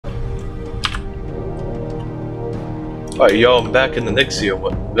Alright, y'all, I'm back in the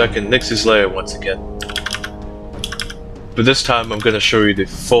Onyxia'S Lair once again. But this time I'm gonna show you the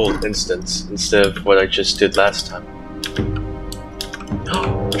full instance instead of what I just did last time.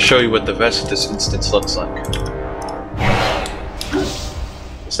 I'll show you what the rest of this instance looks like.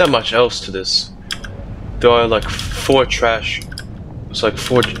 There's not much else to this. There are like four trash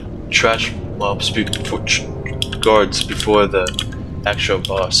mobs, guards before the actual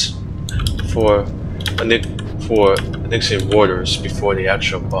boss. Four Onyxian warders before the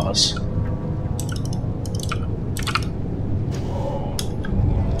actual boss.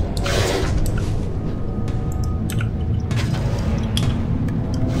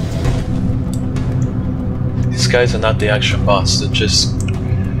 These guys are not the actual boss, they're just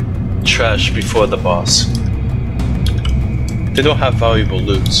trash before the boss. They don't have valuable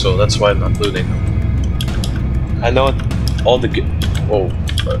loot, so that's why I'm not looting them. I know all the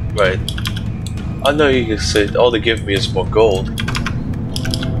right. I know you can say all they give me is more gold.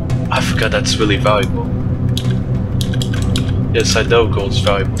 I forgot that's really valuable. Yes, I know gold's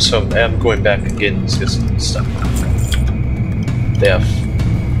valuable, so I am going back again to get some stuff.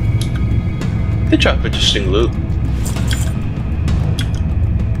 They drop interesting loot.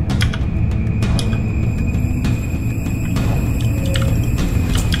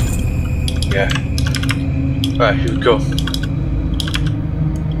 Yeah. Alright, here we go.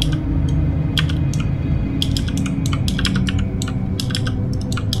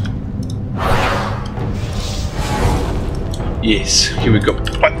 Yes, here we go.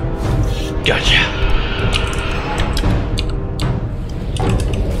 What? Gotcha.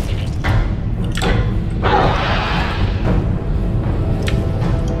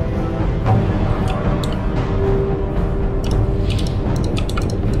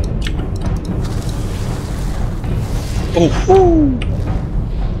 Oh,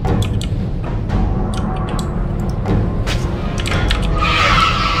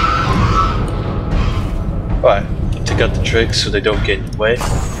 alright, take out the tricks so they don't get in the way.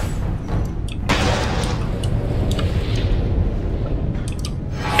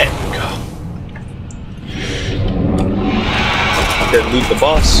 There we go. Then loot the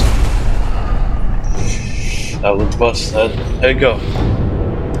boss. Now loot the boss. There you go.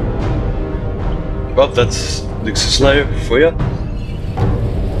 Well, that's Onyxia'S Lair for you.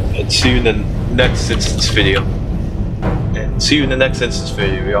 And see you in the next instance video.